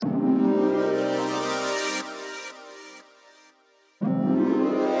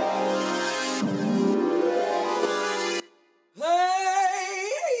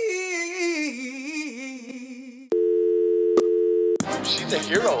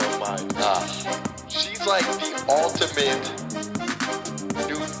hero of mine. She's like the ultimate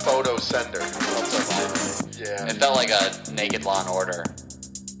nude photo sender. Yeah. It felt like a naked Law and Order.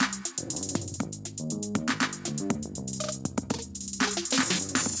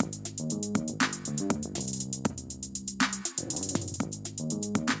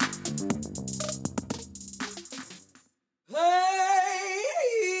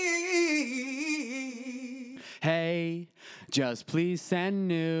 Hey, just please send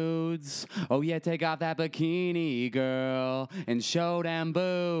nudes. Oh yeah, take off that bikini, girl, and show them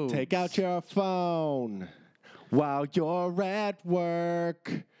boobs. Take out your phone while you're at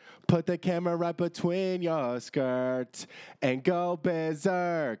work. Put the camera right between your skirts and go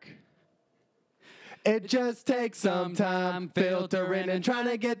berserk. It just takes some time filtering and trying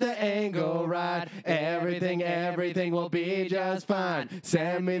to get the angle right. Everything will be just fine.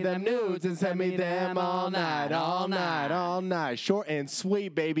 Send me them nudes and send me them all night, all night, all night. Short and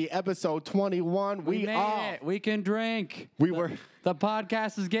sweet, baby. Episode 21. We made it. We can drink. The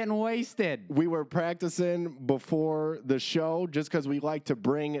podcast is getting wasted. We were practicing before the show just because we like to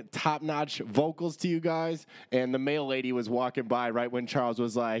bring top-notch vocals to you guys. And the mail lady was walking by right when Charles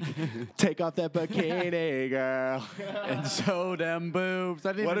was like, take off that bikini, girl. And show them boobs.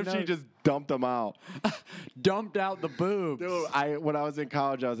 What if she just dumped them out? Dumped out the boobs. Dude, when I was in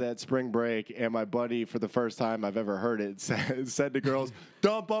college, I was at spring break, and my buddy, for the first time I've ever heard it, said to girls,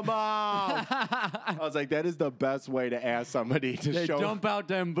 dump them out. I was like, that is the best way to ask somebody to They show. dump out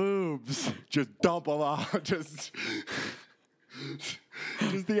them boobs. Just dump them out. Just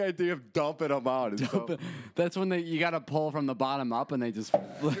the idea of dumping them out is so. That's when you got to pull from the bottom up, and they just.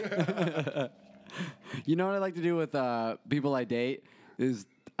 You know what I like to do with people I date is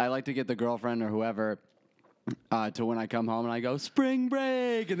I like to get the girlfriend or whoever to when I come home and I go spring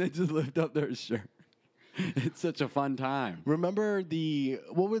break, and they just lift up their shirt. It's such a fun time. Remember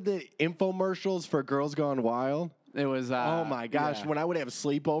what were the infomercials for Girls Gone Wild? It was. Oh my gosh! Yeah. When I would have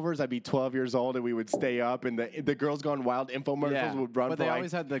sleepovers, I'd be 12 years old, and we would stay up, and the Girls Gone Wild infomercials would run. But they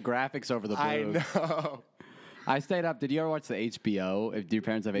always had the graphics over the boobs. I know. I stayed up. Did you ever watch the HBO? Do your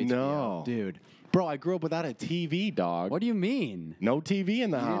parents have HBO? No, dude. Bro, I grew up without a TV, dog. What do you mean? No TV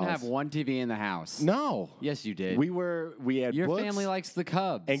in the house. You didn't have one TV in the house. No. Yes, you did. We had Your books family likes the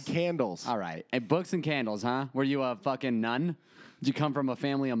Cubs. and candles. All right. And books and candles, huh? Were you a fucking nun? Did you come from a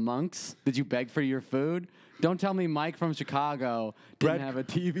family of monks? Did you beg for your food? Don't tell me Mike from Chicago didn't have a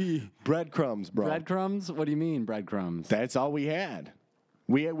TV. Breadcrumbs, bro. Breadcrumbs? What do you mean, breadcrumbs? That's all we had.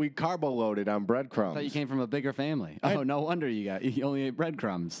 We carbo loaded on breadcrumbs. I thought you came from a bigger family. Oh, no wonder you only ate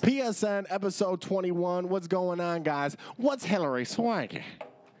breadcrumbs. PSN episode 21. What's going on, guys? What's Hillary swanking?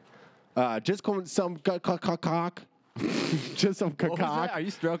 Just some cock. Just some What was that? cock. Are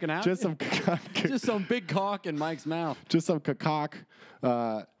you stroking out? Just some cock. Just some big cock in Mike's mouth. Just some cock.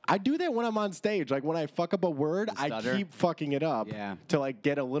 I do that when I'm on stage. Like when I fuck up a word, I stutter? keep fucking it up to like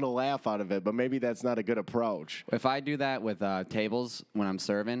get a little laugh out of it. But maybe that's not a good approach. If I do that with tables when I'm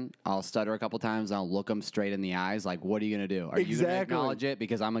serving, I'll stutter a couple times and I'll look them straight in the eyes. Like, what are you going to do? Are you going to acknowledge it?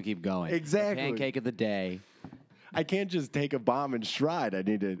 Because I'm going to keep going. Exactly. The pancake of the day. I can't just take a bomb in stride. I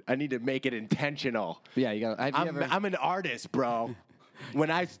need to make it intentional. Yeah, you got. I'm an artist, bro.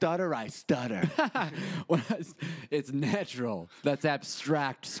 When I stutter, I stutter. It's natural. That's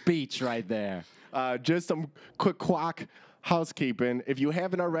abstract speech right there. Just some quick quack housekeeping. If you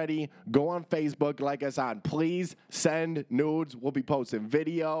haven't already, go on Facebook, like us on Please Send Nudes. We'll be posting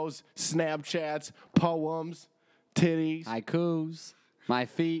videos, Snapchats, poems, titties. Haikus. My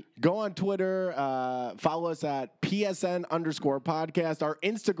feet. Go on Twitter. Follow us at PSN_podcast. Our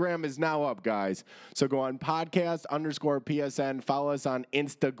Instagram is now up, guys. So go on podcast_PSN. Follow us on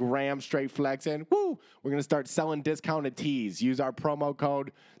Instagram, straight flexing. Woo! We're going to start selling discounted tees. Use our promo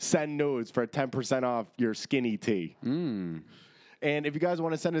code SENDNUDES for 10% off your skinny tee. And if you guys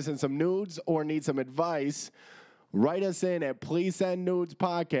want to send us in some nudes or need some advice, write us in at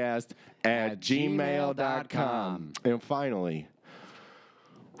pleasesendnudespodcast at gmail.com. And finally,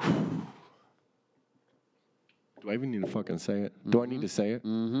 do I even need to fucking say it? Do I need to say it?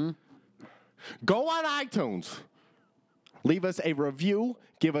 Mm-hmm. Go on iTunes. Leave us a review.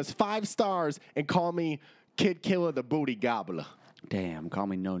 Give us 5 stars. And call me Kid Killer the Booty Gobbler. Damn, call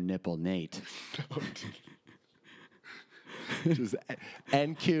me No Nipple Nate. Just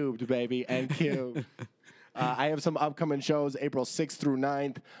N cubed, baby. N cubed. I have some upcoming shows, April 6th through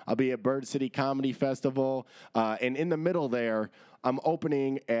 9th. I'll be at Bird City Comedy Festival. And in the middle there, I'm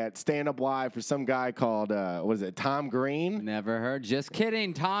opening at Stand Up Live for some guy called, Tom Green? Never heard. Just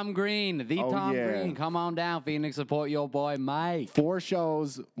kidding. Tom Green. Tom Green. Come on down, Phoenix. Support your boy, Mike. 4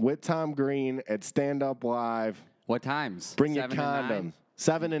 shows with Tom Green at Stand Up Live. What times? Bring your 7 to 9? condom.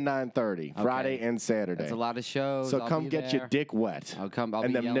 7 and 9:30, Friday and Saturday. That's a lot of shows. So I'll come be get there. your dick wet. I'll and be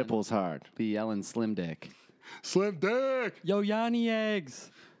them yelling, nipples hard. Be yelling Slim Dick. Slim Dick. Yo, Yanni eggs.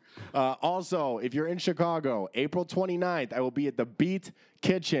 Also, if you're in Chicago, April 29th, I will be at the Beat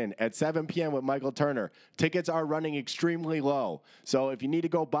Kitchen at 7 p.m. with Michael Turner. Tickets are running extremely low. So if you need to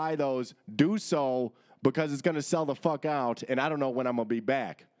go buy those, do so because it's going to sell the fuck out. And I don't know when I'm going to be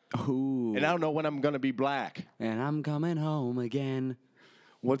back. Ooh. And I don't know when I'm going to be black. And I'm coming home again.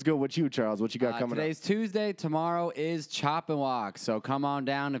 What's good with you, Charles? What you got coming Today's Tuesday. Tomorrow is Chop and Walk. So come on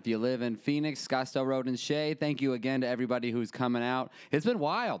down if you live in Phoenix, Scottsdale Road, and Shea. Thank you again to everybody who's coming out. It's been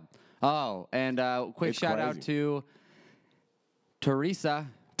wild. Oh, and quick It's shout crazy. out to Teresa,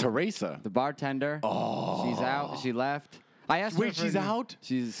 Teresa. the bartender. Oh. She's out. She left. I asked her Wait, for she's out?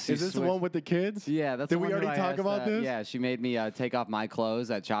 She Is this the switched- one with the kids? Yeah, that's Did the we one who already I talk asked, about this? Yeah, she made me take off my clothes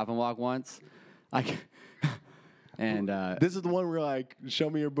at Chop and Walk once. And This is the one where like, show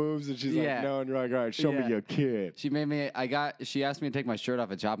me your boobs, and she's Yeah. like, no, and you're like, all right, show Yeah. me your kid. she made me. She asked me to take my shirt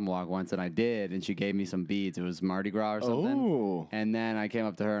off at Chop and Walk once, and I did. And she gave me some beads. It was Mardi Gras or something. Oh. And then I came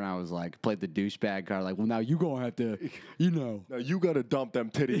up to her and I was like, played the douchebag card. Like, well, now you gonna have to, you know. Now you gotta dump them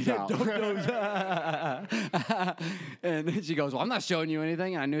titties out. And then she goes, well, I'm not showing you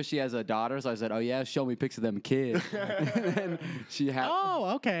anything. And I knew she has a daughter, so I said, oh yeah, show me pics of them kids. And she had,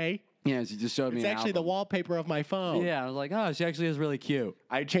 Oh, okay. yeah, she just showed me. It's an actually the album. wallpaper of my phone. Yeah, I was like, oh, she actually is really cute.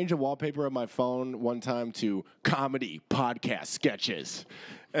 I changed the wallpaper of my phone one time to comedy podcast sketches.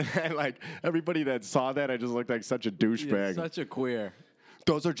 And then, like, everybody that saw that, I just looked like such a douchebag. Such a queer.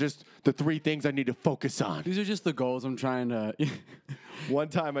 Those are just the 3 things I need to focus on. These are just the goals I'm trying to. One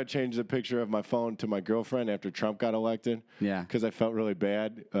time I changed the picture of my phone to my girlfriend after Trump got elected. Yeah. Because I felt really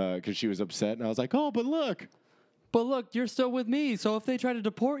bad because she was upset. And I was like, oh, but look. But look, you're still with me, so if they try to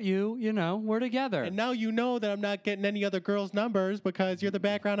deport you, you know, we're together. And now you know that I'm not getting any other girls' numbers because you're the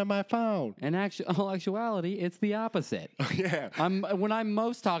background of my phone. In all actuality, it's the opposite. Yeah. When I'm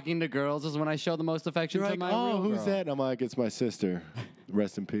most talking to girls is when I show the most affection You're to like, my oh, real who's girl. that? And I'm like, it's my sister.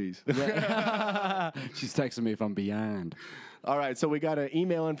 Rest in peace. She's texting me from beyond. All right, so we got an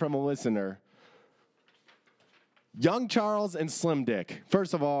email in from a listener. Young Charles and Slim Dick.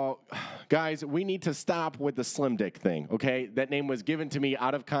 First of all, guys, we need to stop with the Slim Dick thing, okay? That name was given to me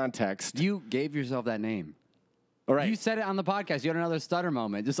out of context. You gave yourself that name. All right. You said it on the podcast. You had another stutter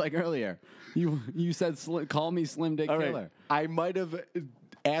moment, just like earlier. You said, call me Slim Dick All right. Killer. I might have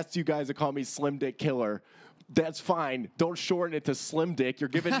asked you guys to call me Slim Dick Killer. That's fine. Don't shorten it to Slim Dick. You're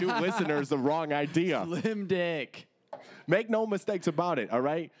giving new listeners the wrong idea. Slim Dick. Make no mistakes about it, all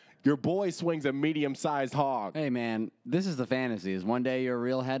right? Your boy swings a medium-sized hog. Hey, man, this is the fantasy. Is one day you're a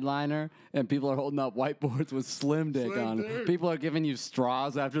real headliner and people are holding up whiteboards with Slim Dick Slim on them. Dick. People are giving you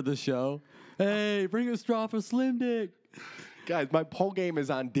straws after the show. Hey, bring a straw for Slim Dick. Guys, my pole game is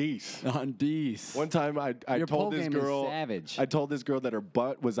on D's. On D's. One time I Your told pole this game is girl savage. I told this girl that her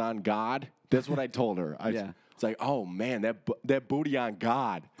butt was on God. That's what I told her. Yeah. It's like, oh man, that booty on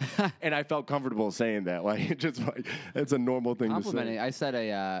God, and I felt comfortable saying that. Like, it's just like it's a normal thing Complimenting. to say. I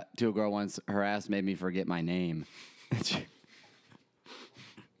said to a girl once, her ass made me forget my name.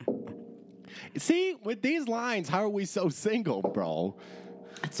 See, with these lines, how are we so single, bro?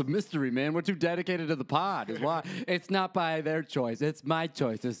 It's a mystery, man. We're too dedicated to the pod. Is why it's not by their choice. It's my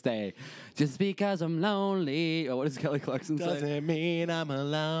choice to stay. Just because I'm lonely. Oh, what does Kelly Clarkson say? Doesn't mean I'm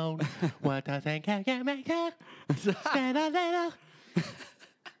alone. What I think I can make it. Stand a little.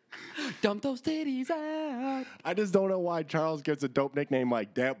 Dump those titties out. I just don't know why Charles gets a dope nickname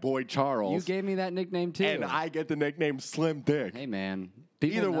like that boy Charles. You gave me that nickname too. and I get the nickname Slim Dick. Hey, man.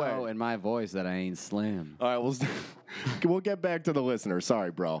 People Either know way. in my voice that I ain't slim. All right, we'll get back to the listener.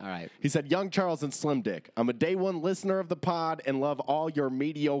 Sorry, bro. All right. He said, Young Charles and Slim Dick, I'm a day one listener of the pod and love all your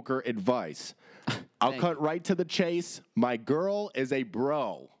mediocre advice. I'll cut right to the chase. My girl is a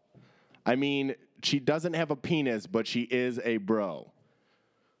bro. I mean, she doesn't have a penis, but she is a bro.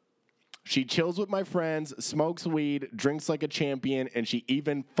 She chills with my friends, smokes weed, drinks like a champion, and she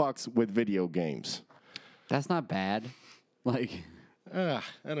even fucks with video games. That's not bad. Like, I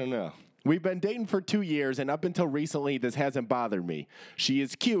don't know. We've been dating for 2 years, and up until recently, this hasn't bothered me. She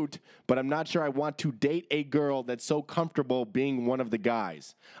is cute, but I'm not sure I want to date a girl that's so comfortable being one of the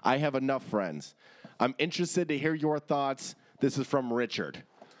guys. I have enough friends. I'm interested to hear your thoughts. This is from Richard.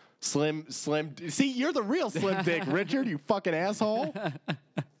 Slim. See, you're the real Slim Dick, Richard, you fucking asshole.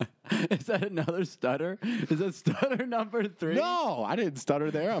 is that another stutter? Is that stutter number 3? No, I didn't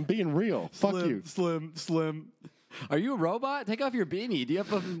stutter there. I'm being real. Fuck you. Slim. Are you a robot? Take off your beanie. Do you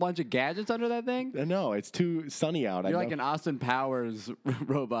have a bunch of gadgets under that thing? No, it's too sunny out. You're like an Austin Powers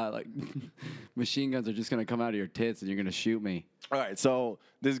robot. Like machine guns are just gonna come out of your tits and you're gonna shoot me. All right, so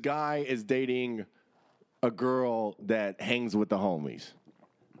this guy is dating a girl that hangs with the homies.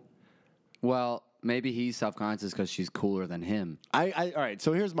 Well, maybe he's self-conscious because she's cooler than him. All right,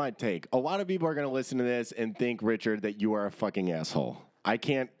 so here's my take. A lot of people are going to listen to this and think, Richard, that you are a fucking asshole. I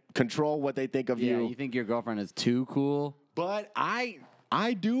can't control what they think of Yeah, you. you think your girlfriend is too cool? But I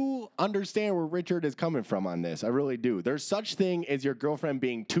do understand where Richard is coming from on this. I really do. There's such thing as your girlfriend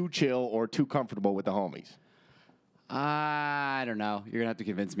being too chill or too comfortable with the homies. I don't know. You're gonna have to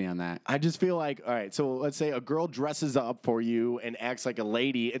convince me on that. I just feel like, all right, so let's say a girl dresses up for you and acts like a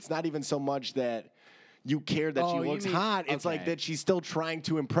lady. It's not even so much that you care that she Oh, you looks mean- hot. It's like okay. that she's still trying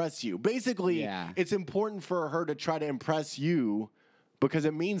to impress you. Basically, Yeah. it's important for her to try to impress you because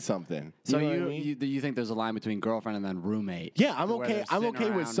it means something. So know what I mean? you think there's a line between girlfriend and then roommate? Yeah, I'm where okay. they're I'm sitting okay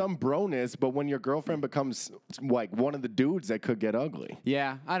with around- some broness, but when your girlfriend becomes like one of the dudes, that could get ugly.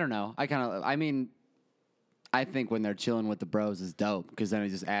 Yeah, I don't know. I think when they're chilling with the bros is dope because then it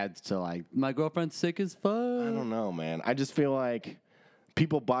just adds to like my girlfriend's sick as fuck. I don't know, man. I just feel like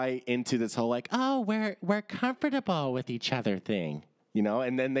people buy into this whole like, oh, we're comfortable with each other thing, you know,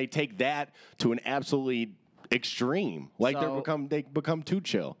 and then they take that to an absolutely extreme. Like they become too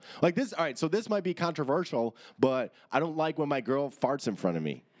chill. Like this. All right, so this might be controversial, but I don't like when my girl farts in front of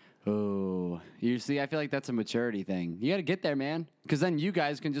me. Oh, you see, I feel like that's a maturity thing. You got to get there, man, because then you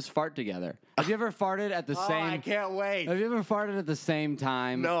guys can just fart together. Have you ever farted at the same? I can't wait. Have you ever farted at the same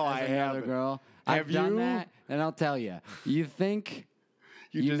time? No, as I another haven't. girl. Have I've done you? that, and I'll tell you. You think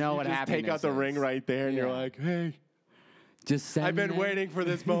you know what just happiness take out the is. ring right there, and you're Yeah. like, hey, Just send I've been that. waiting for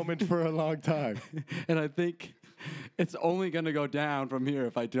this moment for a long time. and I think it's only going to go down from here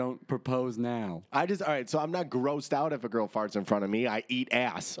if I don't propose now. All right, so I'm not grossed out if a girl farts in front of me. I eat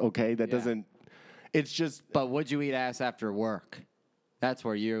ass, okay? That Yeah. doesn't, it's just But would you eat ass after work? That's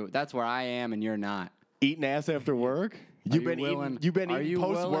where I am, and you're not. eating ass after work. You've been eating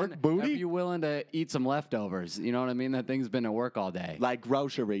post-work booty? Are you willing to eat some leftovers? You know what I mean? That thing's been at work all day. Like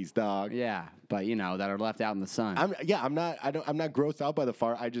groceries, dog. Yeah, but that are left out in the sun. I'm not grossed out by the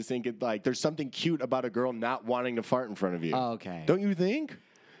fart. I just think it like there's something cute about a girl not wanting to fart in front of you. Oh, okay. Don't you think?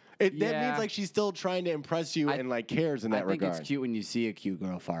 That Yeah. means like she's still trying to impress you and like cares in that I think regard. it's cute when you see a cute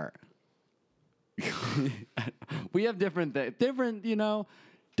girl fart. We have different strokes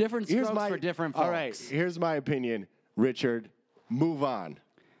for different folks. All right, here's my opinion, Richard. Move on.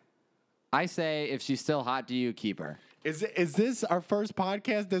 I say if she's still hot to you, keep her. Is this our first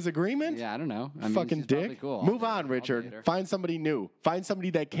podcast disagreement? Yeah, I don't know. I mean, Fucking she's probably dick. cool. Move I'll on, date Richard. her. Find somebody new. Find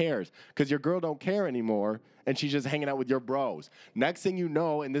somebody that cares. Because your girl don't care anymore, and she's just hanging out with your bros. Next thing you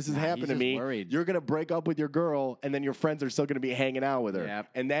know, and this has happened to just me, worried. you're gonna break up with your girl, and then your friends are still gonna be hanging out with her. Yep.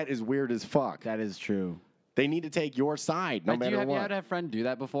 And that is weird as fuck. That is true. They need to take your side, no matter Have you what. had a friend do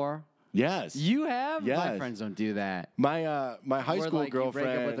that before? Yes. You have? My Yes. friends don't do that. My high Where, school like, girlfriend.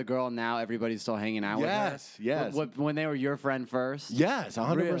 You break up with a girl, now everybody's still hanging out with her? Yes. When they were your friend first? Yes,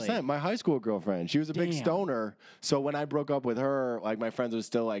 100%. Really? My high school girlfriend. She was a big Damn. stoner. So when I broke up with her, like my friends would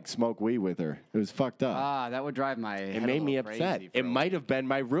still like smoke weed with her. It was fucked up. Ah, that would drive my head It a made me little upset. crazy for It a might have been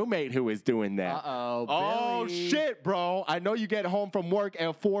my roommate who was doing that. Uh-oh, Oh Billy. shit, bro. I know you get home from work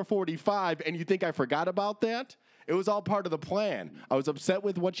at 4:45 and you think I forgot about that? It was all part of the plan. I was upset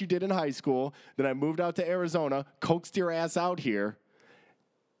with what you did in high school. Then I moved out to Arizona, coaxed your ass out here.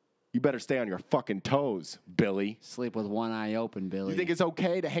 You better stay on your fucking toes, Billy. Sleep with one eye open, Billy. You think it's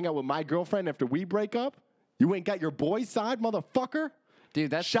okay to hang out with my girlfriend after we break up? You ain't got your boy's side, motherfucker?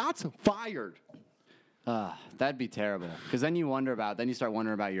 Dude, that's Shots fired. that'd be terrible. Because then you start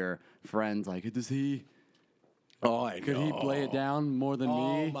wondering about your friends. Like, could he play it down more than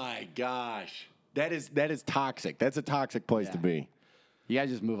Oh me? my gosh. That is toxic. That's a toxic place to be. You gotta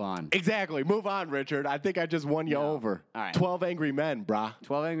just move on. Exactly. Move on, Richard. I think I just won you over. All right. 12 Angry Men, brah.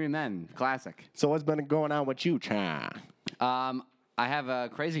 12 Angry Men, classic. So what's been going on with you, Cha? I have a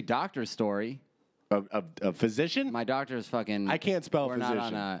crazy doctor story. A physician? My doctor is fucking. I can't spell we're not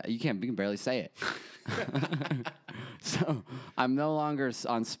physician. on you can barely say it. So I'm no longer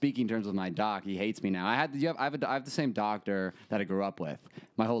on speaking terms with my doc. He hates me now. I have the same doctor that I grew up with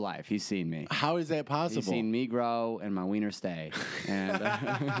my whole life. He's seen me. How is that He's possible? seen me grow and my wiener stay. And,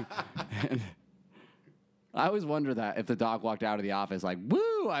 and I always wonder that if the doc walked out of the office like,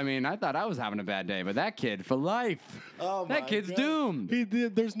 woo, woo! I mean, I thought I was having a bad day, but that kid for life. Oh that my kid's God. doomed.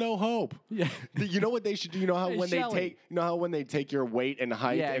 There's no hope. Yeah. You know what they should do? You know how when Shelley. they take your weight and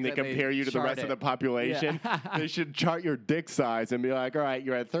height Yeah, and they exactly. compare you to the Chart rest of it. the population? Yeah. They should chart your dick size and be like, all right,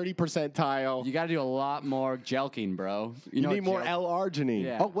 you're at 30 percentile. You got to do a lot more jelking, bro. You know need what more L-arginine.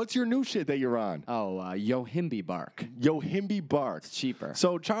 Yeah. Oh, what's your new shit that you're on? Yohimbe bark. Yohimbe bark. It's cheaper.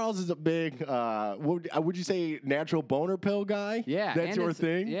 So Charles is a big, would you say natural boner pill guy? Yeah. That's and your it's-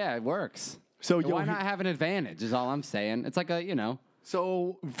 thing? Yeah, it works. So Why not have an advantage is all I'm saying. It's like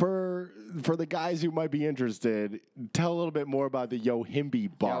So for the guys who might be interested, tell a little bit more about the Yohimbe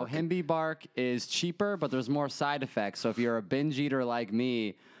bark. Yohimbe bark is cheaper, but there's more side effects. So if you're a binge eater like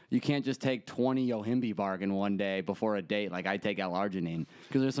me, you can't just take 20 Yohimbe bark in one day before a date like I take L-arginine.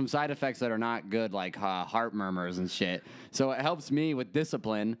 Because there's some side effects that are not good, like heart murmurs and shit. So it helps me with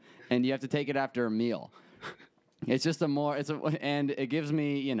discipline, and you have to take it after a meal. It's just and it gives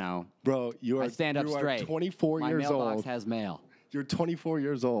me, Bro, I stand up you straight. Are 24 My years mailbox old. has mail. You're 24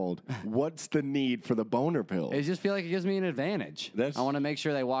 years old. What's the need for the boner pill? I just feel like it gives me an advantage. That's- I want to make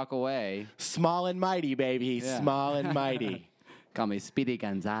sure they walk away. Small and mighty, baby. Yeah. Small and mighty. Call me Speedy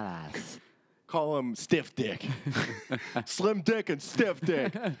Gonzalez. Call him Stiff Dick. Slim Dick and Stiff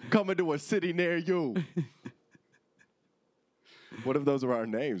Dick coming to a city near you. What if those are our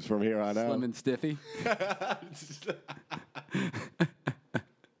names from here on Slim out? and Stiffy.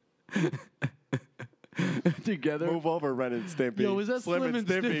 Together. Move over, Ren and Stimpy. Yo, is that Slim and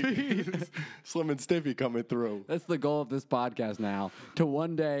Stiffy? Slim and Stiffy coming through. That's the goal of this podcast now. To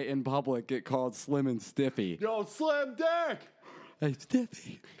one day in public get called Slim and Stiffy. Yo, Slim Dick! Hey,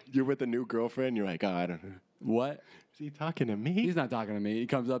 Stiffy. You're with a new girlfriend. You're like, oh, I don't know. What? Is he talking to me? He's not talking to me. He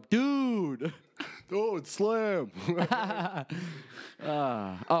comes up, dude. Oh, it's Slim.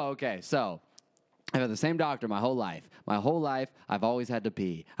 Okay. So I've had the same doctor my whole life. My whole life, I've always had to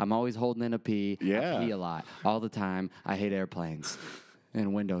pee. I'm always holding in a pee. Yeah. I pee a lot. All the time. I hate airplanes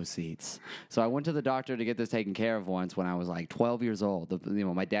and window seats. So I went to the doctor to get this taken care of once when I was like 12 years old.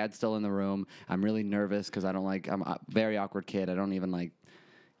 My dad's still in the room. I'm really nervous because I'm a very awkward kid. I don't even like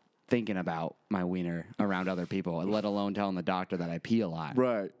thinking about my wiener around other people, let alone telling the doctor that I pee a lot.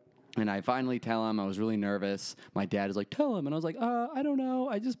 Right. And I finally tell him I was really nervous. My dad is like, tell him. And I was like, I don't know.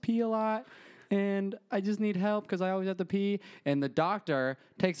 I just pee a lot. And I just need help because I always have to pee. And the doctor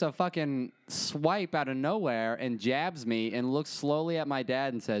takes a fucking swipe out of nowhere and jabs me and looks slowly at my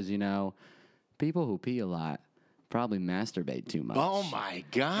dad and says, people who pee a lot probably masturbate too much. Oh, my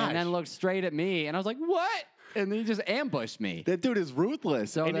gosh. And then looked straight at me. And I was like, what? And then he just ambushed me. That dude is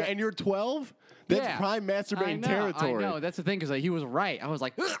ruthless. So and you're 12? That's Yeah. prime masturbating territory. I know. That's the thing, because he was right. I was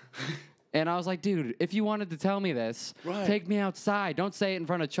like, ugh. And I was like, dude, if you wanted to tell me this, Right. take me outside. Don't say it in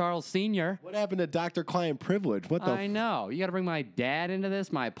front of Charles Sr. What happened to doctor-client privilege? What the I know. You got to bring my dad into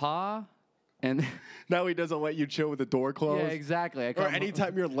this, my pa. And Now he doesn't let you chill with the door closed? yeah, exactly. I Or come-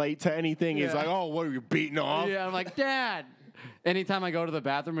 anytime you're late to anything, he's Yeah. like, oh, what are you, beating off? Yeah, I'm like, Dad. Anytime I go to the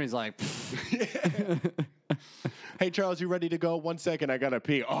bathroom, he's like, Hey, Charles, you ready to go? 1 second, I got to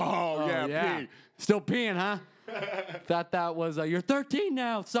pee. Oh, yeah, pee. Still peeing, huh? Thought that was, you're 13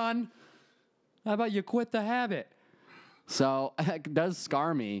 now, son. How about you quit the habit? So it does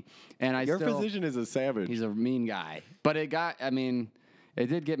scar me, and Your physician is a savage. He's a mean guy. But it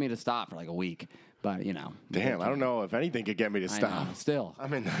did get me to stop for like a week. But, Damn, I don't know if anything could get me to I stop. know, still.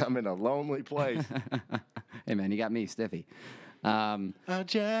 I'm in a lonely place. Hey, man, you got me, Stiffy. I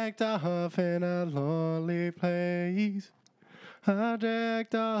jacked off in a lonely place. I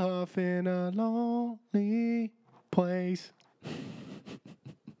jacked off in a lonely place.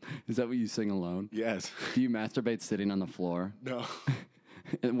 Is that what you sing alone? Yes. Do you masturbate sitting on the floor No.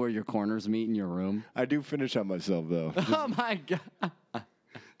 where your corners meet in your room? I do finish on myself, though. Oh, my God.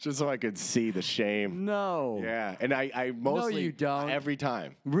 Just so I could see the shame. No. Yeah, and I mostly you don't. every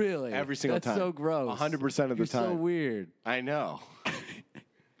time. Really? Every single That's time. so gross. 100% of the You're so time. weird. I know.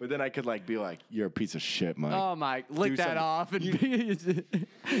 But then I could be like, you're a piece of shit, Mike. Oh, my. Lick that something. off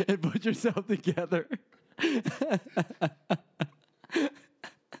and, and put yourself together.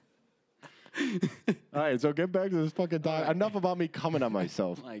 All right, so get back to this fucking diet. Enough about me coming on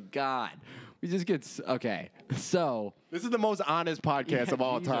myself. My God. We just get... Okay. So... This is the most honest podcast of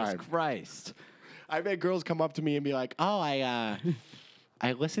all Jesus time. Christ. I've had girls come up to me and be like, oh, I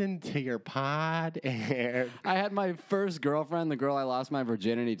listened to your pod and... I had my first girlfriend, the girl I lost my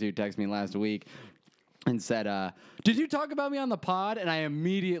virginity to, text me last week and said, did you talk about me on the pod? And I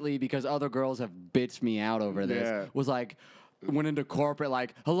immediately, because other girls have bitched me out over this, Yeah. was like, went into corporate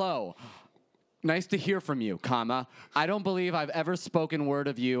like, hello, Nice to hear from you, comma. I don't believe I've ever spoken word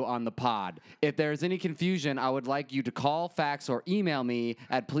of you on the pod. If there's any confusion, I would like you to call, fax, or email me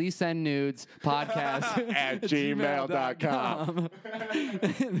at please send nudes podcast At gmail.com.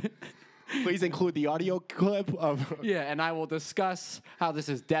 Please include the audio clip of. Yeah, and I will discuss how this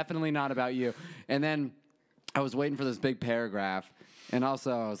is definitely not about you. And then I was waiting for this big paragraph. And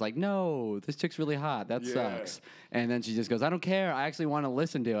also, I was like, no, this chick's really hot. That sucks. And then she just goes, I don't care. I actually want to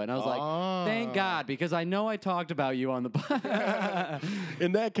listen to it. And I was like, thank God, because I know I talked about you on the pod.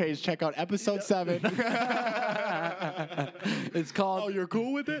 In that case, check out episode 7. It's called. Oh, you're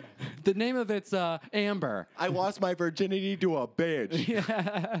cool with it? The name of it's Amber. I lost my virginity to a bitch.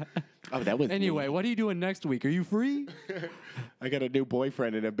 Yeah. Oh, that was Anyway, neat. what are you doing next week? Are you free? I got a new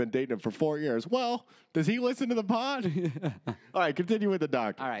boyfriend and I've been dating him for 4 years. Well, does he listen to the pod? All right, continue with the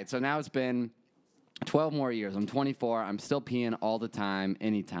doctor. All right, so now it's been 12 more years. I'm 24. I'm still peeing all the time,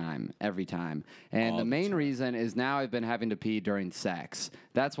 anytime, every time. And the main reason is now I've been having to pee during sex.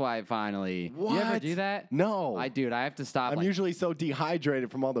 That's why I finally. You ever What? do that? No. I have to stop. I'm usually so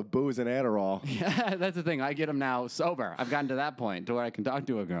dehydrated from all the booze and Adderall. Yeah, that's the thing. I get them now sober. I've gotten to that point to where I can talk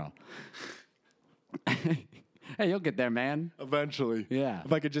to a girl. Hey, you'll get there, man. Eventually. Yeah.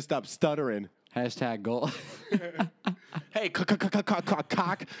 If I could just stop stuttering. Hashtag goal. Hey,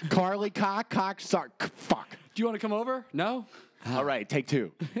 cock, Carly, cock, sorry, fuck. Do you want to come over? No? All right, take 2.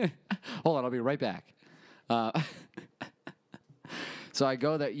 Hold on, I'll be right back. So I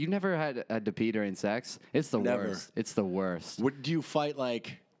go there. You never had to pee during sex? It's the Never. worst. It's the worst. What do you fight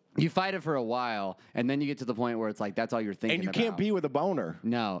like? You fight it for a while, and then you get to the point where it's like that's all you're thinking And you about. can't pee with a boner.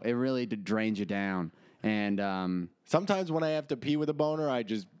 No, it really drains you down. And Sometimes when I have to pee with a boner, I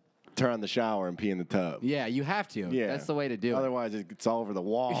just turn on the shower and pee in the tub. yeah, you have to. Yeah. That's the way to do Otherwise, it's all over the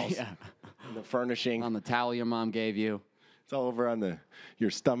walls. Yeah. And the furnishing. On the towel your mom gave you. It's all over on your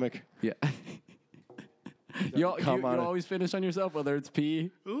stomach. Yeah. you Come on. always finish on yourself, whether it's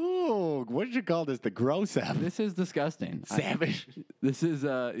pee. Ooh, what did you call this? The gross app? This is disgusting. Savage. This is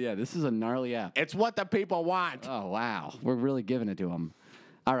this is a gnarly app. It's what the people want. Oh, wow. We're really giving it to them.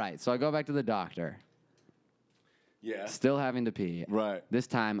 All right, so I go back to the doctor. Yeah. Still having to pee. Right. This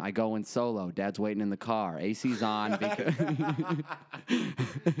time I go in solo. Dad's waiting in the car. AC's on. Because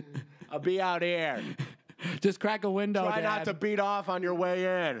I'll be out here. just crack a window, Try Dad. not to beat off on your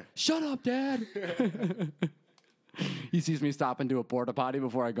way in. Shut up, Dad. He sees me stop and do a porta potty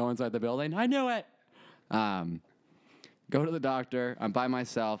before I go inside the building. I knew it. Go to the doctor. I'm by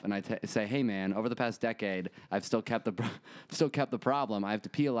myself, and I say, "Hey, man, over the past decade, I've still kept the problem. I have to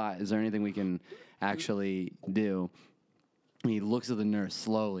pee a lot. Is there anything we can actually do?" And he looks at the nurse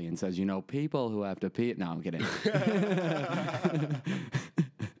slowly and says, "You know, people who have to pee." No, I'm kidding.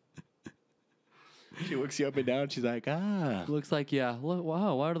 She looks you up and down. She's like, Looks like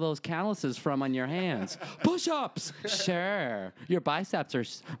wow, what are those calluses from on your hands? Push-ups. Sure. Your biceps are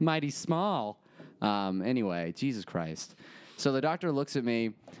mighty small. Anyway, Jesus Christ. So the doctor looks at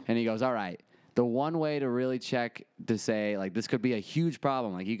me and he goes, all right, the one way to really check to say, like, this could be a huge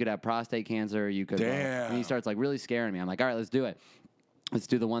problem. Like, you could have prostate cancer. You could. Damn. And he starts, like, really scaring me. I'm like, all right, let's do it. Let's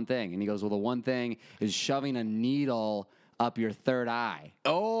do the one thing. And he goes, well, the one thing is shoving a needle up your third eye.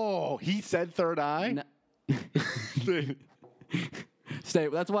 oh, he said third eye?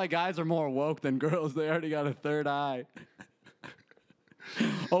 That's why guys are more woke than girls. They already got a third eye.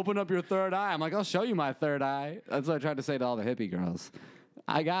 Open up your third eye. I'm like, I'll show you my third eye. That's what I tried to say to all the hippie girls.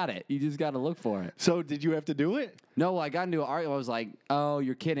 I got it. You just got to look for it. So did you have to do it? No, I got into an argument. I was like, oh,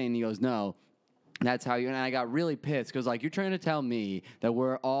 you're kidding. And he goes, no. That's how you, and I got really pissed because, like, you're trying to tell me that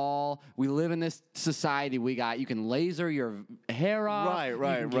we live in this society you can laser your hair off.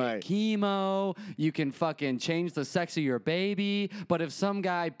 Right, you can get chemo. You can fucking change the sex of your baby. But if some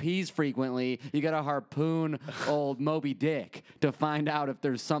guy pees frequently, you got to harpoon old Moby Dick to find out if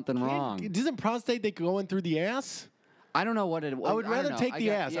there's something wrong. Doesn't prostate they go in through the ass? I don't know what it was. I would rather take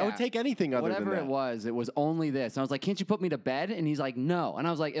the ass. I would take anything other Whatever than that. it was only this. And I was like, can't you put me to bed? And he's like, no. And I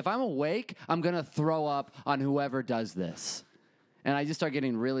was like, if I'm awake, I'm going to throw up on whoever does this. And I just start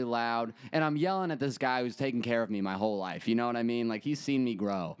getting really loud. And I'm yelling at this guy who's taken care of me my whole life. You know what I mean? Like, he's seen me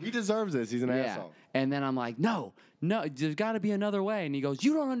grow. He deserves this. He's an asshole. And then I'm like, no, there's got to be another way. And he goes,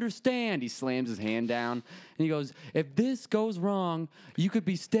 you don't understand. He slams his hand down. And he goes, if this goes wrong, you could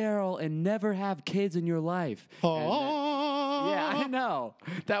be sterile and never have kids in your life. Yeah, I know.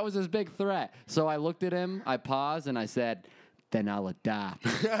 That was his big threat. So I looked at him, I paused, and I said, then I'll adopt.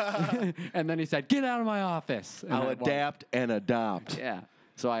 And then he said, get out of my office. And I'll I walked. adapt and adopt. Yeah.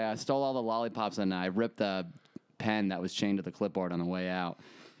 So I stole all the lollipops and I ripped the pen that was chained to the clipboard on the way out.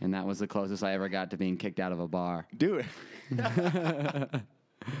 And that was the closest I ever got to being kicked out of a bar. Do it.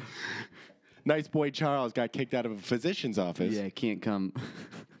 Nice boy Charles got kicked out of a physician's office. Yeah, can't come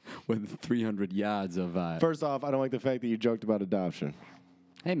with 300 yards of. First off, I don't like the fact that you joked about adoption.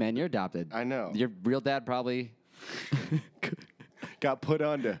 Hey, man, you're adopted. I know. Your real dad probably. Got put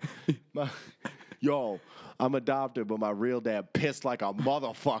under. Yo, I'm adopted, but my real dad pissed like a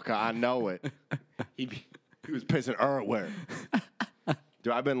motherfucker. I know it. He was pissing everywhere.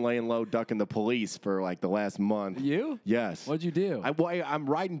 Dude, I've been laying low, ducking the police for like the last month. You? Yes. What'd you do? I'm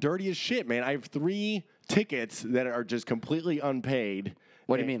riding dirty as shit, man. I have 3 tickets that are just completely unpaid.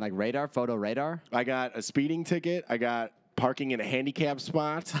 What do you mean, like radar, photo radar? I got a speeding ticket. I got parking in a handicap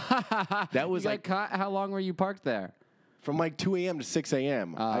spot. That was You got like caught? How long were you parked there? from like 2 a.m. to 6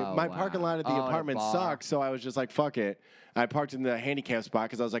 a.m. Oh, My wow. parking lot at the Oh, at a apartment bar. sucks, so I was just like, fuck it. I parked in the handicap spot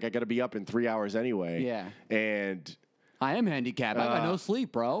because I was like, I got to be up in 3 hours anyway. Yeah. And I am handicapped. I got no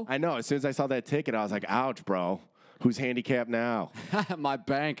sleep, bro. I know, as soon as I saw that ticket, I was like, ouch, bro. Who's handicapped now? My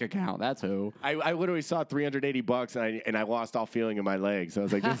bank account. That's who. I literally saw $380 and I lost all feeling in my legs. I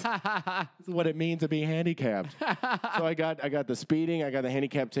was like, this is what it means to be handicapped. So I got the speeding, I got the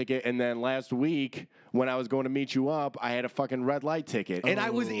handicap ticket, and then last week when I was going to meet you up, I had a fucking red light ticket. And I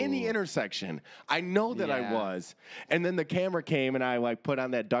was in the intersection. I know that I Yeah. was. And then the camera came and I like put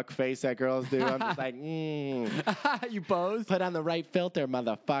on that duck face that girls do. I'm just like, You posed? put on the right filter,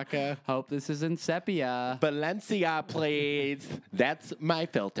 motherfucker. Hope this isn't sepia. Valencia, please. That's my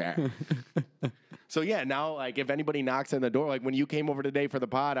filter. So yeah, now like if anybody knocks on the door, like when you came over today for the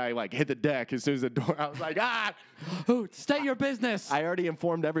pod, I like hit the deck as soon as the door. I was like, Ooh, state your business. I already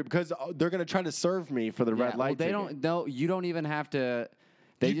informed because they're gonna try to serve me for the red light. They ticket. don't. No, you don't even have to.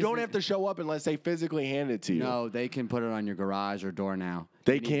 They You don't have to show up unless they physically hand it to you. No, they can put it on your garage or door now.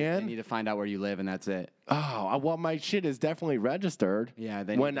 They They can? need to find out where you live, and that's it. Oh, well, my shit is definitely registered. Yeah,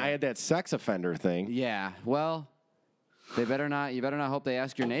 they when need I to- had that sex offender thing. Yeah. Well, they better not. You better not hope they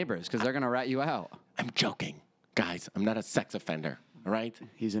ask your neighbors because they're gonna rat you out. I'm joking, guys. I'm not a sex offender. All right.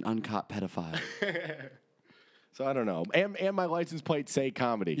 He's an uncaught pedophile. So I don't know. And my license plate say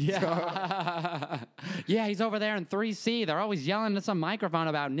comedy. Yeah. Yeah, he's over there in 3C. They're always yelling at some microphone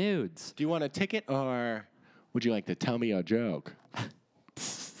about nudes. Do you want a ticket or would you like to tell me a joke?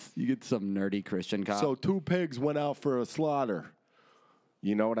 You get some nerdy Christian cop. So 2 pigs went out for a slaughter.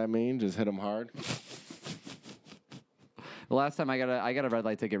 You know what I mean? Just hit them hard. The last time I got a red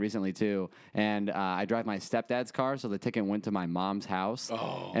light ticket recently too, and I drive my stepdad's car, so the ticket went to my mom's house,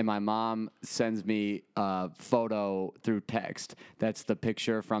 and my mom sends me a photo through text. That's the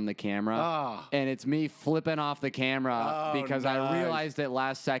picture from the camera, and it's me flipping off the camera because I nice. realized it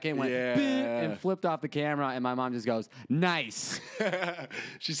last second, went Yeah. "Beep," and flipped off the camera, and my mom just goes, "Nice."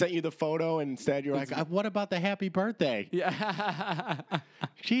 She sent you the photo and instead you're like, what about the happy birthday? Yeah.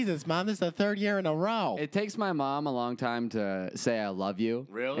 Jesus, Mom, this is the 3rd year in a row. It takes my mom a long time to say I love you.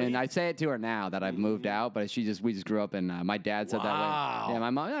 Really? And I say it to her now that I've moved out, but we just grew up and my dad said Wow. that way. Yeah, my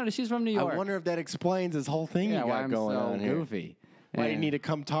mom, no, she's from New I York. wonder if that explains this whole thing yeah, you why got I'm going so on here. goofy. Why you And- need to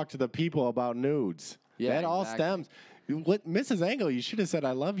come talk to the people about nudes. Yeah, that all exactly. stems. What, Mrs. Engel, you should have said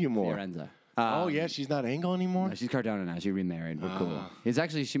I love you more. Fiorenza. Oh, yeah, she's not Engel anymore? No, she's Cardona now. She remarried. We're cool.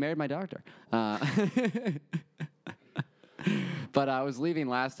 She married my doctor. But I was leaving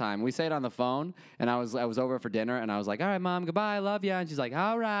last time. We stayed on the phone, and I was over for dinner, and I was like, "All right, Mom, goodbye, love ya." And she's like,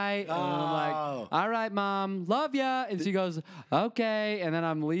 "All right." And I'm like, Oh. "All right, Mom, love ya." And she goes, "Okay." And then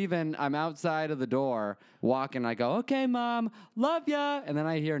I'm leaving. I'm outside of the door, walking. I go, "Okay, Mom, love ya." And then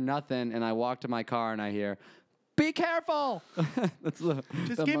I hear nothing, and I walk to my car, and I hear, "Be careful." That's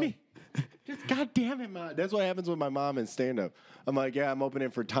Just give me. Just God damn it, Mom. That's what happens with my mom in stand up. I'm like, yeah, I'm opening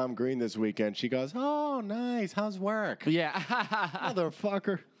for Tom Green this weekend. She goes, oh, nice. How's work? Yeah.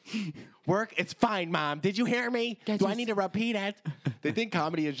 Motherfucker. Work? It's fine, Mom. Did you hear me? Do I need to repeat it? They think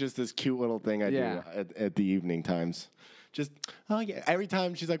comedy is just this cute little thing I Yeah. do at the evening times. Just, oh, yeah. Every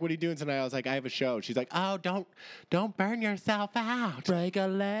time she's like, what are you doing tonight? I was like, I have a show. She's like, oh, don't burn yourself out. Break a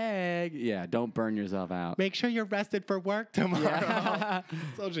leg. Yeah, don't burn yourself out. Make sure you're rested for work tomorrow.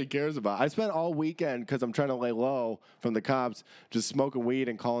 That's all she cares about. I spent all weekend, because I'm trying to lay low from the cops, just smoking weed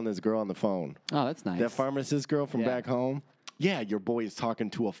and calling this girl on the phone. Oh, that's nice. That pharmacist girl from Yeah. back home. Yeah, your boy is talking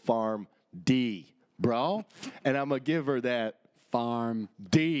to a Farm D, bro. And I'm going to give her that Farm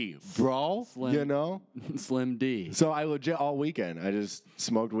D, bro. Slim. You know? Slim D. So I legit all weekend, I just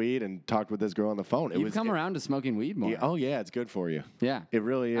smoked weed and talked with this girl on the phone. You've come around to smoking weed more. Yeah, oh, yeah, it's good for you. Yeah. It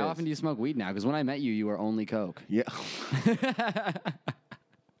really is. How often do you smoke weed now? Because when I met you, you were only Coke. Yeah.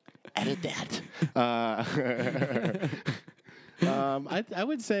 Edit that. I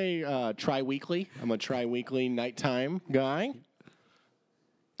would say tri-weekly. I'm a tri-weekly nighttime guy.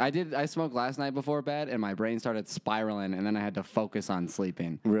 I smoked last night before bed, and my brain started spiraling, and then I had to focus on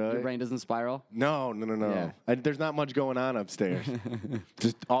sleeping. Really? Your brain doesn't spiral? No. Yeah. There's not much going on upstairs.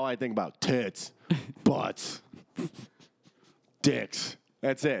 Just all I think about: tits, butts, dicks.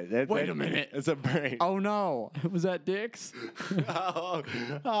 That's it. Wait a minute. It's a brain. Oh no, was that dicks?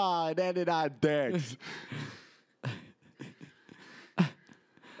 That did not dicks.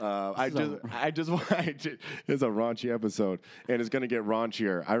 It's a raunchy episode, and it's going to get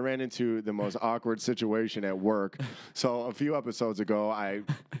raunchier. I ran into the most awkward situation at work. So a few episodes ago, I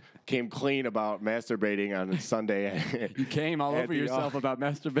came clean about masturbating on a Sunday. You came all At over the yourself about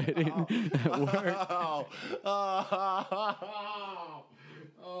masturbating at work.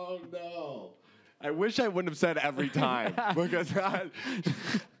 Oh no! I wish I wouldn't have said every time because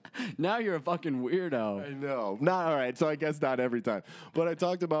Now you're a fucking weirdo. I know. Not all right. So I guess not every time. But I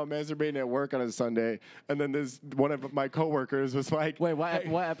talked about masturbating at work on a Sunday, and then one of my coworkers was like, Wait,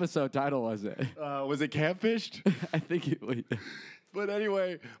 what episode title was it? Was it Catfished? I think it was. But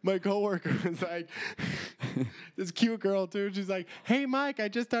anyway, my coworker was like, this cute girl too. She's like, "Hey, Mike, I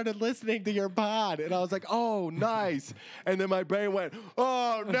just started listening to your pod," and I was like, "Oh, nice." And then my brain went,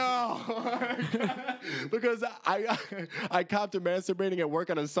 "Oh no," because I copped to masturbating at work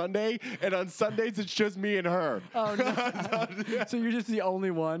on a Sunday, and on Sundays it's just me and her. Oh no! So you're just the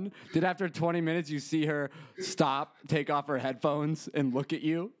only one. Did after 20 minutes you see her stop, take off her headphones, and look at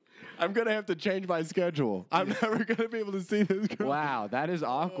you? I'm gonna have to change my schedule. I'm never gonna be able to see this girl. Wow, that is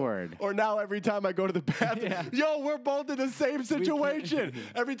awkward. Or now every time I go to the bathroom, Yeah. we're both in the same situation.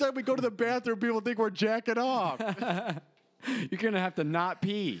 Every time we go to the bathroom, people think we're jacking off. You're gonna have to not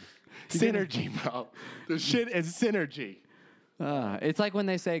pee. Synergy, bro. The shit is synergy. It's like when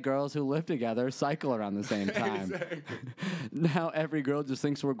they say girls who live together cycle around the same time. Exactly. Now every girl just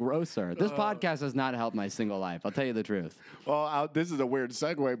thinks we're grosser. This podcast has not helped my single life. I'll tell you the truth. Well, this is a weird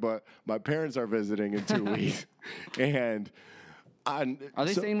segue, but my parents are visiting in 2 weeks, and Are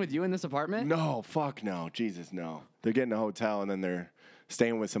they staying with you in this apartment? No, fuck no, Jesus no. They're getting a hotel, and then they're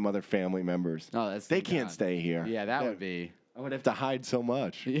staying with some other family members. Oh, that's they thank can't God. stay here. Yeah, that would be. I would have to hide so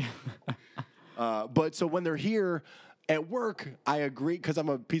much. Yeah. But so when they're here at work, I agree because I'm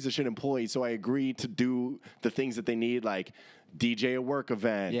a piece of shit employee. So I agree to do the things that they need, like DJ a work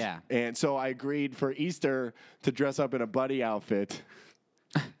event. Yeah. And so I agreed for Easter to dress up in a buddy outfit.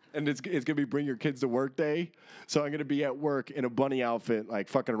 And it's gonna be bring your kids to work day. So I'm gonna be at work in a bunny outfit, like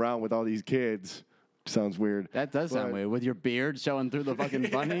fucking around with all these kids. Sounds weird. That does sound But- weird. With your beard showing through the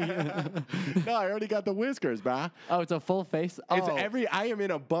fucking bunny. No, I already got the whiskers, brah. Oh, it's a full face. It's Oh. I am in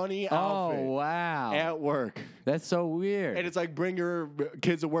a bunny Oh, outfit wow. at work. That's so weird. And it's like, bring your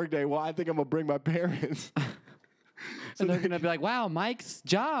kids to work day. Well, I think I'm going to bring my parents. So they're gonna be like, "Wow, Mike's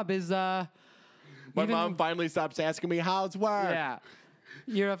job is My mom finally stops asking me, how's work?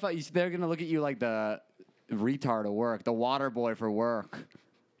 Yeah, they're gonna look at you like the retard of work, the water boy for work.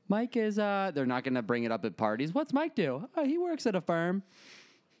 Mike is. They're not gonna bring it up at parties. What's Mike do? Oh, he works at a firm.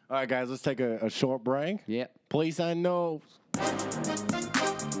 All right, guys, let's take a short break. Yep. Police on nose.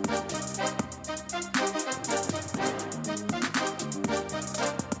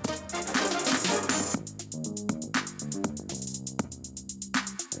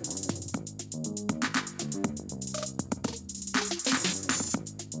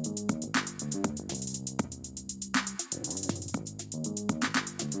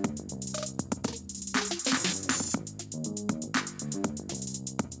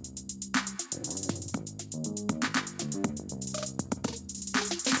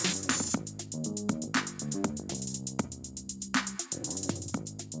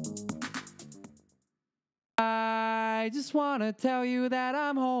 I just wanna tell you that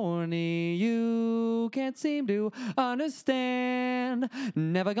I'm horny. You can't seem to understand.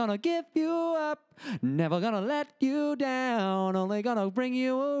 Never gonna give you up. Never gonna let you down. Only gonna bring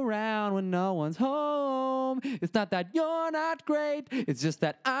you around when no one's home. It's not that you're not great. It's just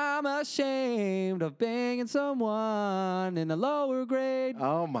that I'm ashamed of banging someone in a lower grade.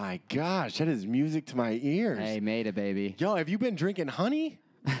 Oh, my gosh. That is music to my ears. Hey, made it, baby. Yo, have you been drinking honey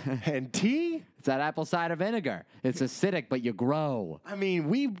and tea? It's that apple cider vinegar. It's acidic, but you grow. I mean,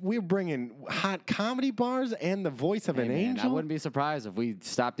 we're bringing hot comedy bars and the voice of Hey, an man, angel. I wouldn't be surprised if we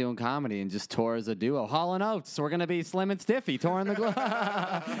stopped doing comedy and just tour as a duo. Hall & Oates, we're going to be Slim and Stiffy touring the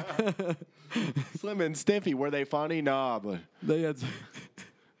globe. Slim and Stiffy, were they funny? Nah, but They had.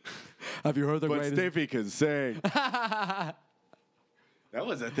 Have you heard the greatest? Stiffy can sing. That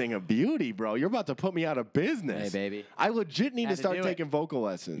was a thing of beauty, bro. You're about to put me out of business. Hey, baby. I legit need Had to to start do it. taking vocal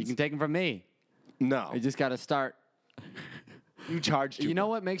lessons. You can take them from me. No. You just got to start. You charge too You know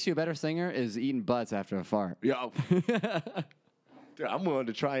what makes you a better singer is eating butts after a fart. Yo. Dude, I'm willing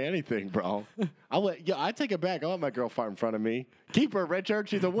to try anything, bro. I take it back. I'll let my girl fart in front of me. Keep her, Richard.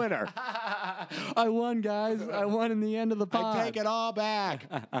 She's a winner. I won, guys. I won in the end of the pod. I take it all back.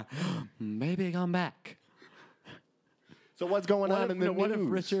 Maybe come back. So what's going on in the news? What if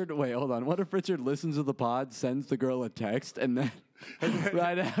Richard? Wait, hold on. What if Richard listens to the pod, sends the girl a text, and then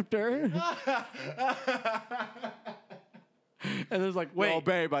right after, and there's like, wait, Oh,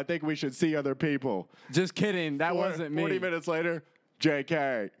 babe, I think we should see other people. just kidding. That wasn't me. 40 minutes later,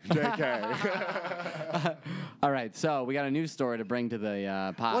 JK. JK. All right, so we got a news story to bring to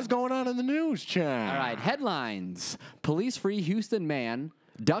the pod. What's going on in the news, Chad? All right, headlines: Police free Houston man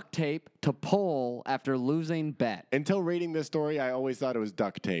duct tape to pole after losing bet. Until reading this story, I always thought it was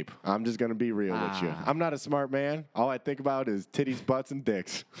duct tape. I'm just going to be real with you. I'm not a smart man. All I think about is titties, butts, and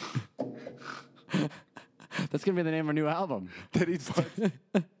dicks. That's gonna be the name of our new album. Titties, butts,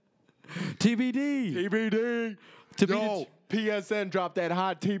 TBD. TBD. To be Yo, PSN dropped that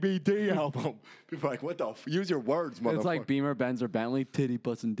hot TBD album. People are like, what the use your words, motherfucker. It's like Beamer, Benz, or Bentley. Titty,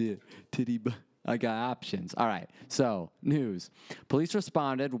 butts, and dick. Titty, I got options. All right. So, news. Police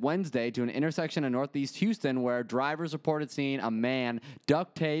responded Wednesday to an intersection in Northeast Houston where drivers reported seeing a man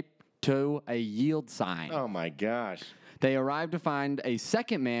duct tape to a yield sign. Oh, my gosh. They arrived to find a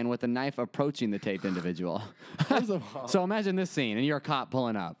second man with a knife approaching the taped individual. First of all, So imagine this scene, and you're a cop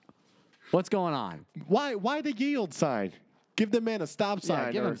pulling up. What's going on? why the yield sign? Give the man a stop sign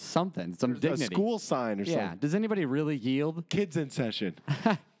Yeah, give or him something, some a dignity. school sign or Yeah. something. Does anybody really yield? Kids in session.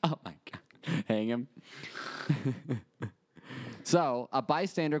 Oh my God. Hang him. So, a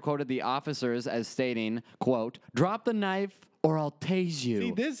bystander quoted the officers as stating, quote, "Drop the knife or I'll tase you."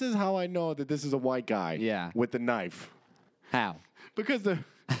 See, this is how I know that this is a white guy. Yeah. With the knife. How? Because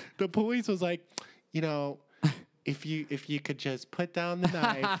the police was like, you know, if you could just put down the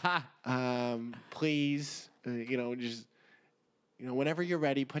knife, please, whenever you're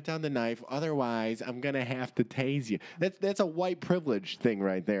ready, put down the knife. Otherwise, I'm gonna have to tase you. That's a white privilege thing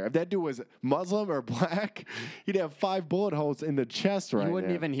right there. If that dude was Muslim or black, he'd have 5 bullet holes in the chest right You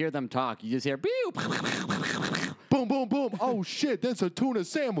wouldn't now. even hear them talk. You just hear, pew. Boom, boom, boom. Oh shit, that's a tuna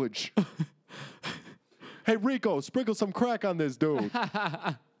sandwich. Hey Rico, sprinkle some crack on this dude.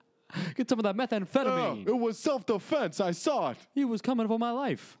 Get some of that methamphetamine. It was self-defense. I saw it. He was coming for my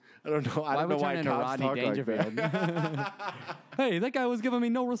life. I don't know. I Why don't know would why turn into cops Rodney talk like Dangerfield? that. Hey, that guy was giving me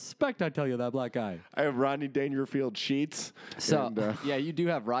no respect, I tell you, that black guy. I have Rodney Dangerfield sheets. So, and, yeah, you do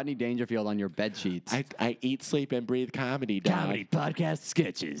have Rodney Dangerfield on your bed sheets. I eat, sleep, and breathe comedy, dog. Comedy podcast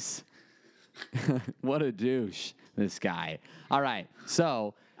sketches. What a douche, this guy. All right,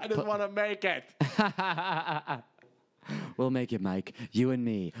 so I just want to make it. we'll make it, Mike. You and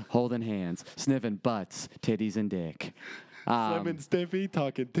me, holding hands, sniffing butts, titties, and dick. Slim and Stiffy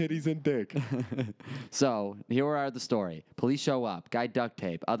talking titties and dick. So, here are the story. Police show up. Guy duct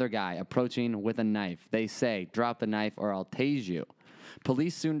tape. Other guy approaching with a knife. They say, "Drop the knife or I'll tase you."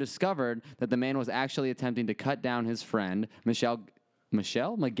 Police soon discovered that the man was actually attempting to cut down his friend,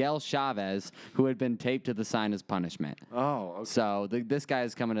 Miguel Chavez, who had been taped to the sign as punishment. Oh, okay. So this guy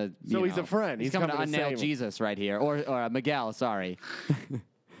is coming to. So he's a friend. He's He's coming to coming to unnail save him. Jesus right here, or Miguel. Sorry.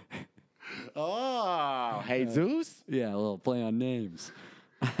 Oh, Jesus? Yeah, a little play on names.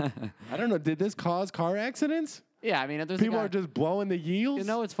 I don't know. Did this cause car accidents? Yeah, I mean, if there's People a guy, are just blowing the yields? You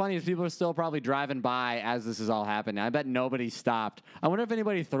know what's funny is people are still probably driving by as this is all happening. I bet nobody stopped. I wonder if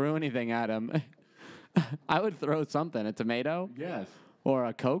anybody threw anything at him. I would throw something, a tomato Yes. or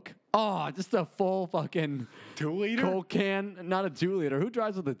a Coke. Oh, just a full fucking 2-liter? Coke can, not a 2-liter. Who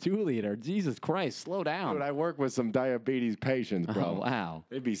drives with a 2-liter? Jesus Christ, slow down. Dude, I work with some diabetes patients, bro. Oh, wow.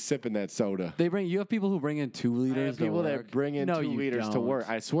 They'd be sipping that soda. You have people who bring in 2 I liters have to people work? that bring in No, 2 you liters to don't. work.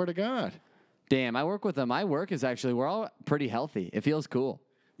 I swear to God. Damn, I work with them. My work is actually, we're all pretty healthy. It feels cool.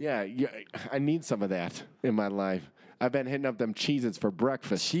 Yeah, I need some of that in my life. I've been hitting up them Cheez-Its for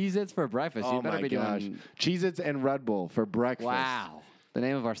breakfast. Cheez-Its for breakfast. Oh You better my be gosh. doing... Cheez-Its and Red Bull for breakfast. Wow. The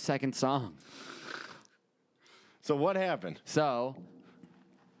name of our second song. So what happened? So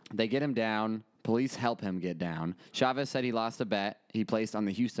they get him down. Police help him get down. Chavez said he lost a bet he placed on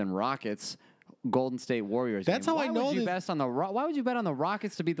the Houston Rockets, Golden State Warriors. That's game. how I know Why would you this- Why would you bet on the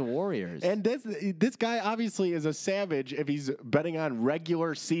Rockets to beat the Warriors? And this guy obviously is a savage if he's betting on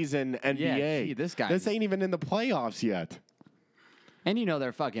regular season NBA. gee, this guy- This ain't even in the playoffs yet. And you know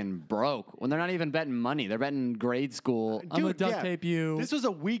they're fucking broke when they're not even betting money. They're betting grade school. I'm gonna Dude, duct yeah, tape you. This was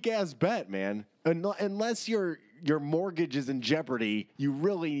a weak ass bet, man. Unless your mortgage is in jeopardy,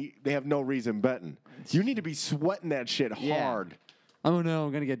 they have no reason betting. You need to be sweating that shit Yeah. hard. Oh no,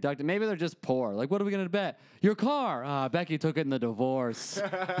 I'm gonna get ducted. Maybe they're just poor. Like, what are we gonna bet? Your car. Becky took it in the divorce.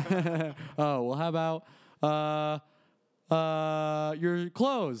 Oh well, how about Your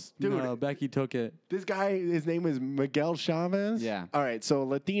clothes. Dude. No, Becky took it. This guy, his name is Miguel Chavez. Yeah. All right, so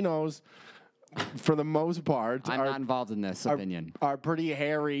Latinos, for the most part, I'm not involved in this opinion. are pretty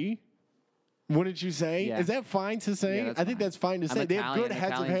hairy. Wouldn't you say? Yeah. Is that fine to say? Yeah, that's I think fine. that's fine to I'm say. They have Italian. good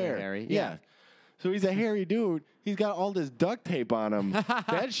heads Italians of are hair. hairy. Yeah. Yeah. So he's a hairy dude. He's got all this duct tape on him.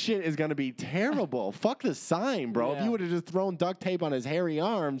 That shit is gonna be terrible. Fuck the sign, bro. If Yeah. you would have just thrown duct tape on his hairy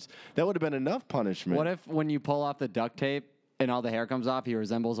arms, that would have been enough punishment. What if when you pull off the duct tape and all the hair comes off, he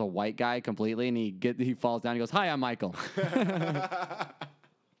resembles a white guy completely, and he falls down. He goes, "Hi, I'm Michael."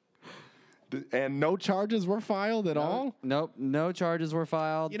 And no charges were filed at all? Nope, no charges were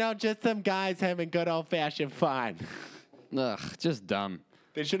filed. You know, just some guys having good old-fashioned fun. Ugh, just dumb.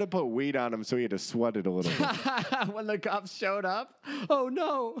 They should have put weed on him so he had to sweat it a little bit. When the cops showed up, oh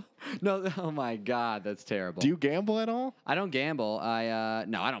no, oh my God, that's terrible. Do you gamble at all? I don't gamble. I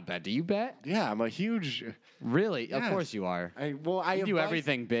don't bet. Do you bet? Yeah, I'm a huge... Really? Yes. Of course you are. I You do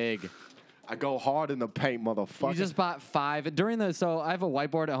everything big. I go hard in the paint, motherfucker. You just bought 5 so I have a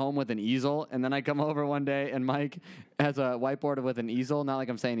whiteboard at home with an easel, and then I come over one day and Mike has a whiteboard with an easel. Not like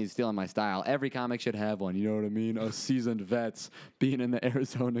I'm saying he's stealing my style. Every comic should have one. You know what I mean? Us seasoned vets being in the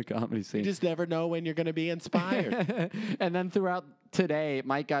Arizona comedy scene. You just never know when you're going to be inspired. And then throughout today,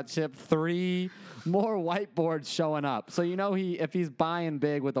 Mike got shipped 3 more whiteboards showing up. So you know if he's buying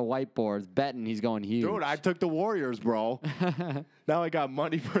big with the whiteboards, betting he's going huge. Dude, I took the Warriors, bro. Now I got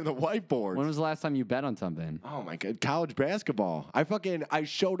money for the whiteboards. When was the last time you bet on something? Oh my God, college basketball. I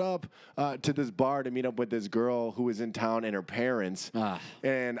showed up to this bar to meet up with this girl who was in town and her parents.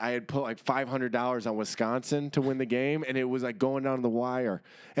 And I had put like $500 on Wisconsin to win the game, and it was like going down to the wire.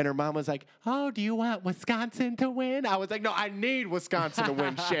 And her mom was like, "Oh, do you want Wisconsin to win?" I was like, "No, I need Wisconsin to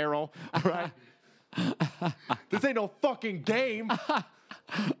win, Cheryl." Right? This ain't no fucking game.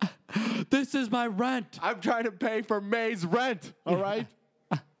 This is my rent. I'm trying to pay for May's rent, all right?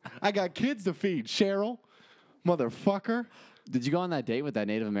 I got kids to feed, Cheryl. Motherfucker. Did you go on that date with that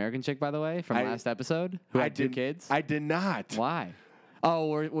Native American chick, by the way, from last episode? Who had 2 kids? I did not. Why? Oh,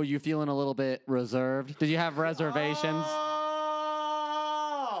 were you feeling a little bit reserved? Did you have reservations?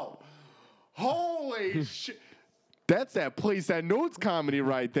 Oh! Holy shit. That's that Please Send Nudes comedy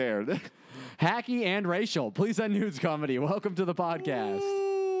right there. Hacky and racial. Please send nudes comedy. Welcome to the podcast.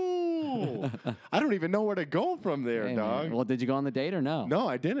 Ooh. I don't even know where to go from there, Hey, dog. man. Well, did you go on the date or no? No,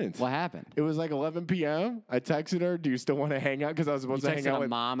 I didn't. What happened? It was like 11 p.m. I texted her, "Do you still want to hang out?" Because I was supposed You to hang texted out a with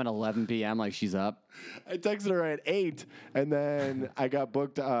mom at 11 p.m. like she's up. I texted her at 8, and then I got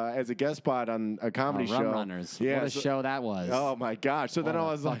booked as a guest spot on a comedy Rum show. Runners. Yeah, What a show that was. Oh my gosh! So then I What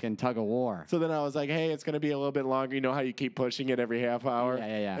a was like, fucking tug of war. so then I was like, "Hey, it's gonna be a little bit longer. You know how you keep pushing it every half hour?"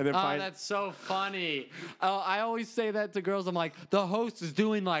 Yeah. And then That's so funny. I always say that to girls. I'm like, the host is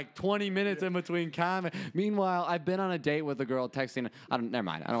doing like 20 minutes in between comment. Meanwhile, I've been on a date with a girl texting. Never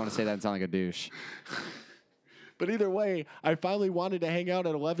mind. I don't want to say that and sound like a douche. But either way, I finally wanted to hang out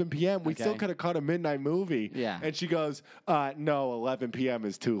at 11 p.m. We still Okay. could have caught a midnight movie. Yeah. And she goes, "No, 11 p.m.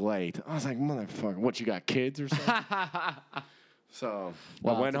 is too late." I was like, "Motherfucker, what? You got kids or something?" So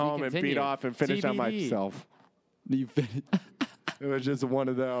Well, I went to be home and beat continued. off and finished on TBD. myself. You finished. It was just one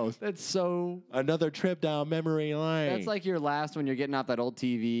of those. That's so. Another trip down memory lane. That's like your last when you're getting off that old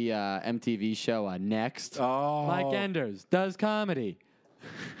MTV show. Next. Oh. Mike Enders does comedy.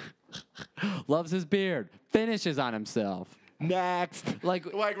 Loves his beard. Finishes on himself. Next.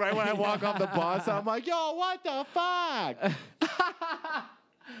 Like Like right when I walk off the bus, I'm like, "Yo, what the fuck?"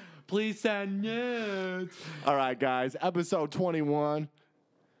 Please send nudes. All right, guys. Episode 21.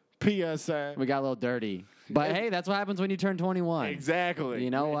 PSN. We got a little dirty. But hey, that's what happens when you turn 21. Exactly. You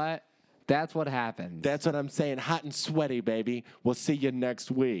know what? That's what happens. That's what I'm saying. Hot and sweaty, baby. We'll see you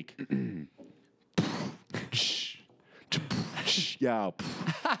next week. Yo.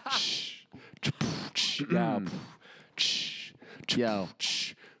 Yo.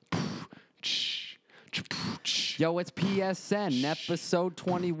 Yo, it's PSN, episode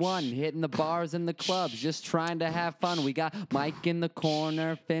 21, hitting the bars and the clubs, just trying to have fun. We got Mike in the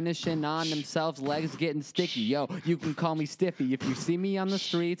corner, finishing on themselves, legs getting sticky. Yo, you can call me Stiffy. If you see me on the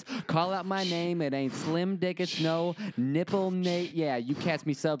streets, call out my name. It ain't Slim Dick, it's no Nipple Nate. Yeah, you catch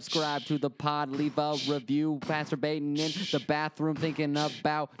me, subscribe to the pod, leave a review, masturbating in the bathroom, thinking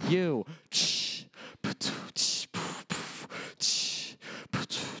about you.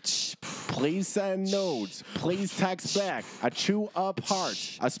 Please send notes. Please text back. I chew up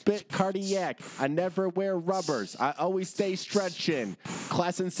hearts. I spit cardiac. I never wear rubbers. I always stay stretching.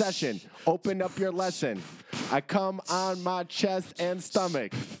 Class in session. Open up your lesson. I come on my chest and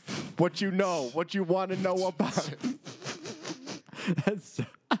stomach. What you know, what you want to know about.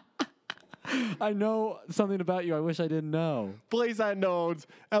 I know something about you I wish I didn't know. Please Unknowns,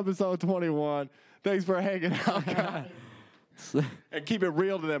 episode 21. Thanks for hanging out, guys. And keep it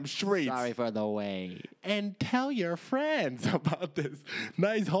real to them streets. Sorry for the wait. And tell your friends about this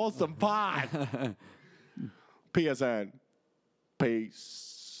nice, wholesome pod. PSN.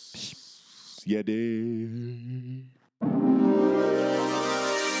 Peace. Yeah, dude.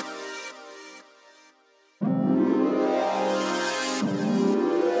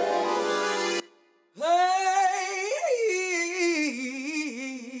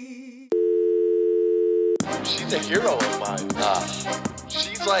 She's a hero of mine.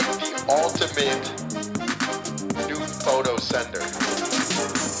 She's like the ultimate nude photo sender.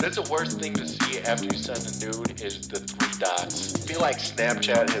 That's the worst thing to see after you send a nude is the 3 dots. I feel like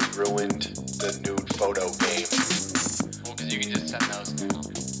Snapchat has ruined the nude photo game. Well, because you can just send those now.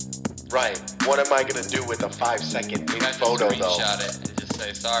 Right. What am I gonna do with a 5-second nude You have to photo though? screenshot it and just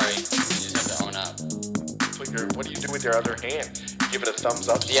say sorry. You just have to own up. What do you do with your other hand? Give it a thumbs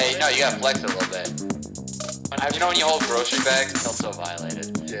up? Yeah, you know, you gotta flex it a little bit. You know when you hold grocery bags, it felt so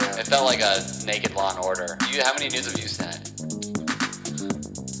violated. Yeah. It felt like a naked Law and Order. How many nudes have you sent?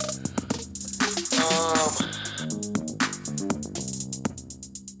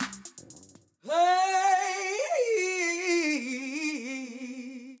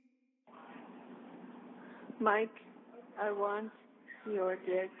 Mike, I want your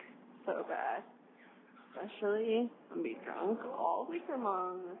dick so bad. Especially I'm be drunk all week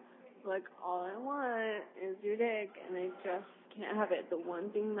long. Like, all I want is your dick, and I just can't have it. The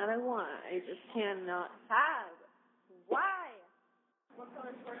one thing that I want, I just cannot have. Why?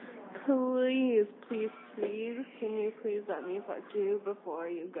 Please, please, please, can you please let me fuck you before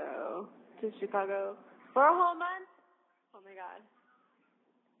you go to Chicago for a whole month? Oh my God.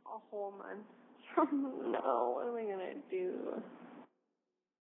 A whole month. No, what am I gonna do?